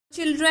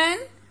Children,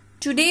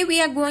 today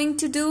we are going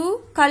to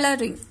do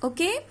coloring.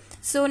 Okay,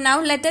 so now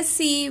let us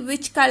see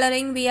which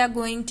coloring we are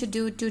going to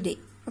do today.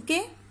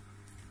 Okay,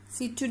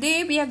 see,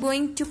 today we are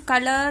going to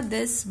color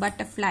this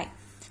butterfly.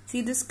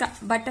 See this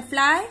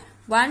butterfly,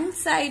 one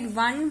side,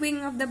 one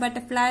wing of the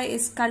butterfly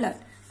is colored,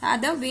 the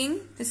other wing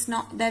is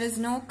not, there is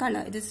no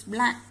color, it is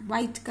black,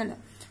 white color.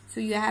 So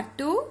you have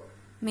to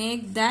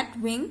make that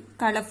wing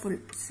colorful.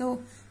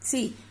 So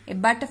see, a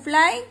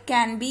butterfly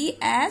can be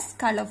as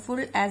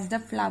colorful as the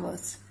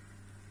flowers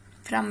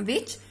from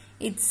which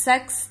it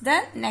sucks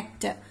the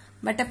nectar.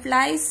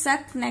 Butterflies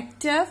suck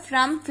nectar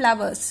from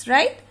flowers,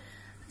 right?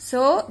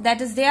 So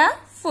that is their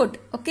food.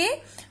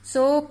 Okay,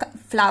 so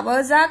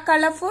flowers are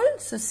colorful,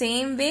 so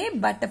same way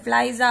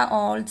butterflies are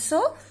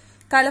also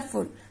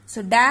colorful.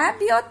 So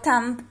dab your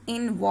thumb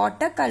in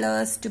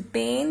watercolors to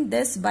paint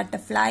this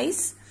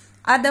butterfly's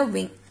other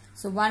wing.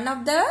 So one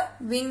of the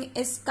wing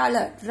is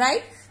colored,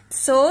 right?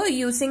 So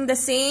using the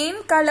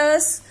same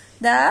colors,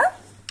 the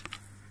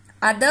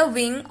other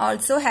wing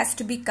also has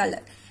to be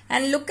colored.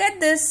 And look at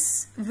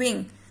this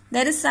wing.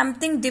 There is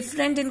something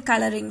different in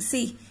coloring.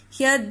 See,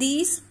 here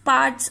these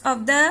parts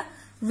of the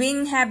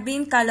wing have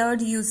been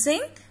colored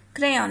using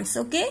crayons.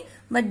 Okay,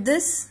 but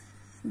this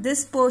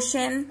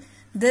portion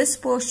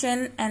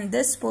and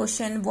this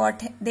portion,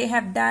 what they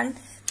have done,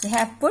 they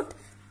have put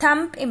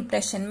thumb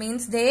impression.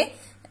 Means they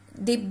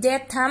dip their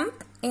thumb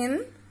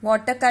in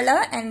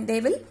watercolor and they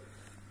will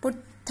put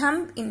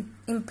thumb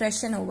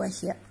impression over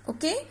here.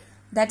 Okay,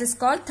 that is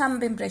called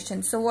thumb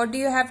impression. So what do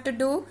you have to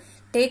do?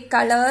 Take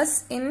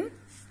colors in,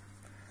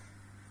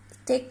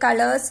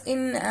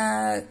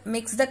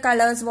 mix the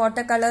colors,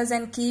 watercolors,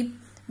 and keep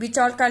which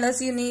all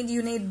colors you need.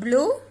 You need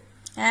blue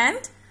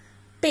and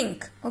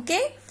pink.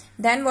 Okay,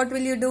 then what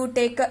will you do?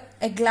 Take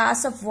a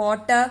glass of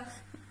water.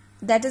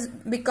 That is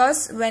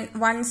because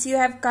once you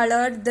have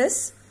colored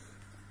this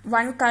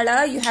one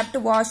color, you have to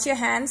wash your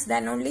hands,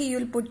 then only you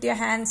will put your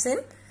hands in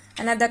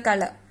another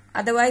color.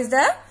 Otherwise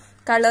the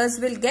colors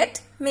will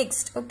get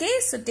mixed. Okay,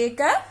 so take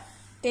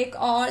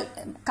all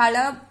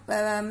color,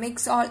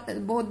 mix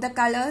both the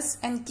colors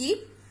and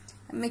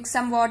mix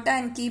some water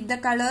and keep the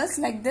colors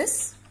like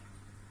this.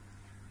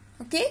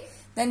 Okay,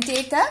 then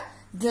take a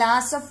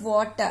glass of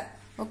water.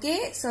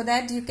 Okay, so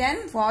that you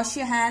can wash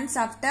your hands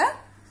after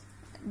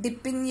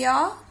dipping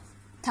your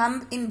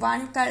thumb in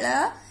one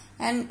color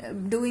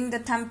and doing the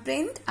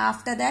thumbprint.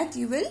 After that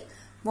you will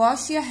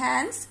wash your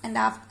hands and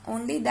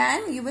only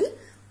then you will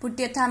put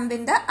your thumb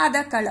in the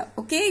other color.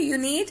 Okay, you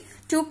need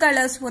two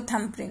colors for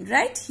thumbprint,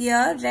 right?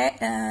 Here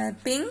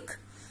red, pink,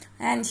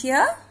 and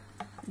here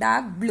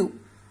dark blue.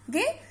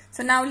 Okay,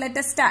 so now let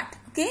us start.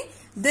 Okay,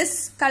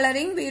 this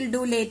coloring we will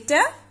do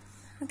later.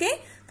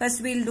 Okay,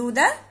 first we will do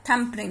the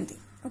thumbprinting.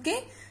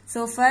 Okay,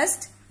 so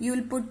first you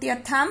will put your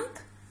thumb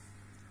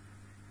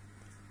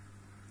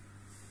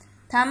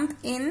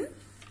in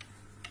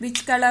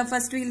which color?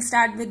 First we will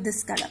start with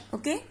this color.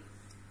 Okay,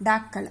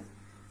 dark color.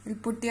 You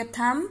will put your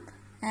thumb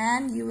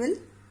and you will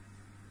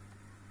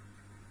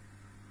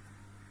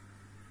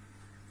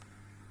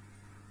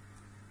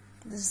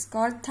this is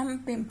called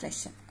thumb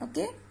impression.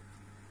 Okay,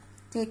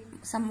 take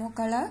some more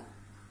color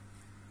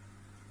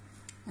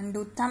and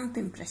do thumb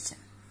impression.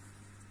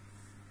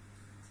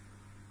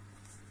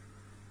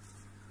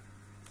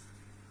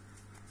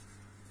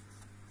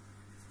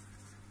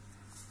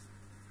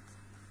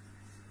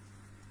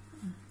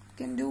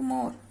 You can do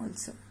more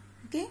also.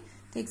 Okay,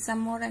 take some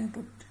more and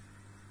put.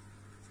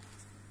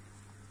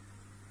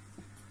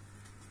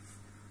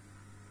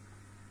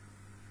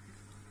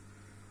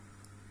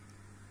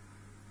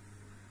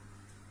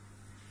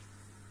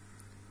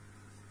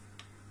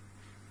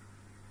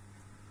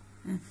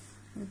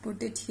 We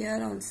put it here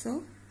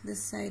also,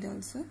 this side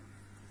also.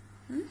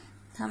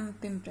 Thumb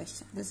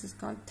impression. This is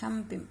called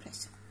thumb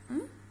impression.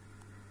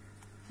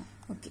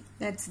 Okay,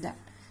 that's done.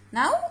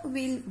 Now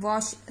we'll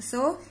wash.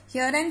 So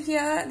here and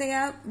here they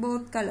are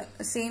both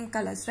same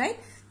colors, right?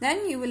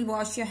 Then you will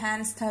wash your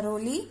hands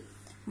thoroughly.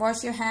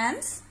 Wash your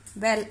hands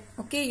well.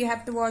 Okay, you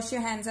have to wash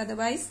your hands,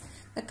 otherwise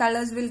the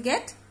colors will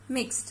get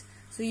mixed.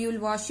 So you will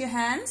wash your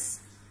hands.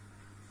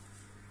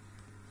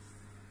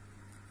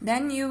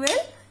 Then you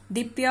will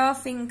dip your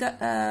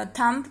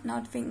thumb,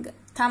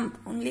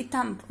 only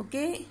thumb.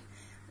 Okay,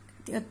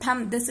 your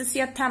thumb. This is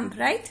your thumb,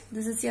 right?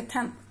 This is your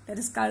thumb. There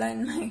is color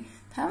in my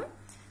thumb.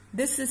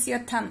 This is your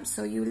thumb.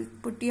 So you will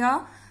put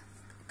your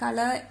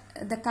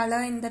the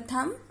color in the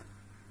thumb.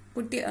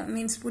 Put the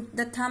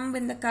thumb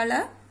in the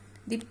color.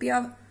 Dip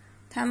your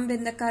thumb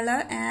in the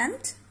color,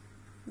 and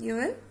you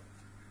will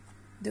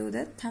do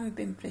the thumb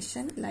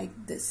impression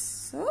like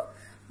this.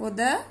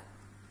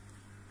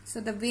 So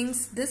the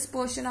wings, this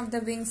portion of the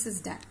wings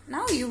is done.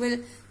 Now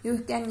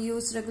you can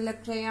use regular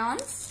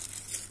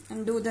crayons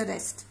and do the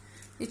rest.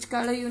 Which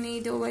color you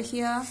need over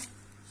here?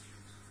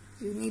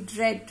 You need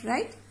red,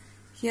 right?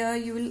 Here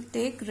you will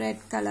take red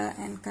color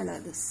and color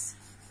this.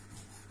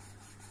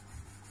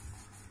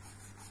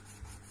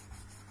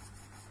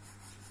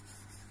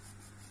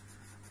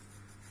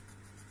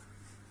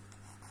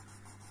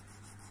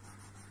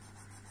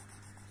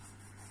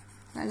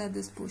 color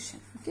this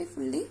portion, okay,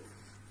 fully.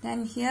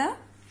 Then here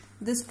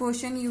this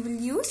portion you will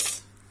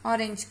use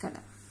orange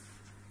color.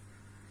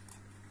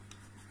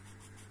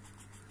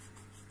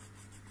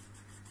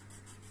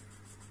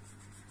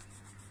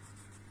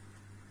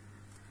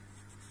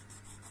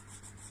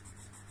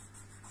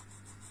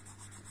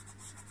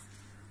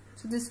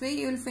 So this way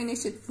you will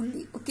finish it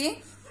fully,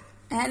 okay.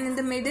 And in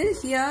the middle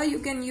here you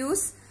can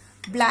use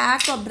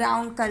black or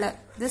brown color.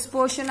 This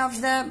portion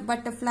of the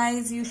butterfly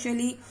is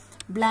usually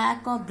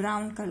black or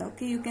brown color,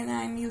 okay.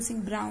 I am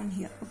using brown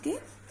here, okay.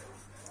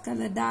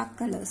 Color dark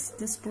colors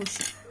this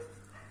portion.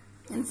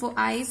 And for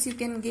eyes you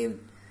can give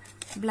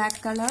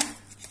black color.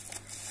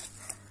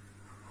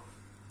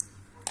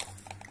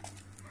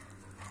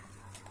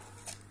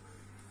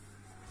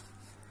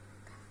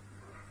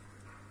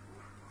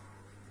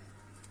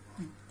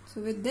 So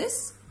with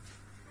this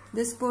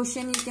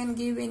portion you can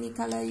give any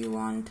color you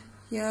want.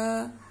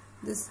 Here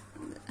this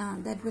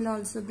that will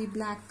also be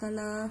black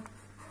color.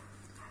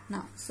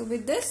 Now so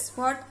with this,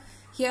 what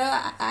here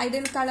I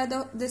didn't color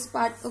this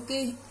part,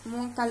 okay.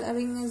 More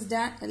coloring is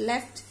done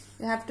left,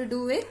 you have to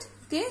do it,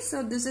 okay.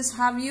 So this is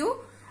how you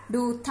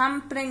do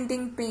thumb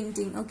printing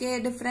painting, okay.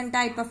 A different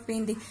type of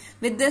painting.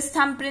 With this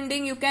thumb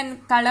printing you can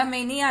color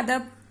many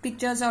other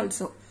pictures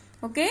also,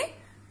 okay.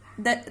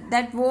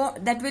 That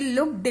will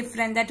look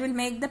different, that will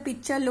make the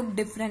picture look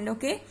different,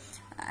 okay.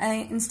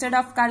 Instead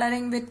of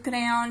coloring with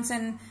crayons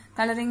and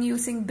coloring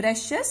using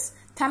brushes,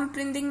 thumb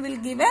printing will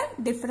give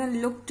a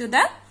different look to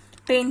the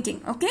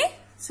painting, okay.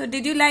 So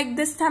did you like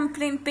this thumb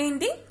print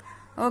painting?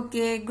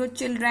 Okay, good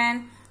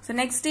children. So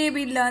next day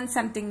we learn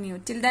something new.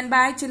 Till then,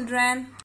 bye children.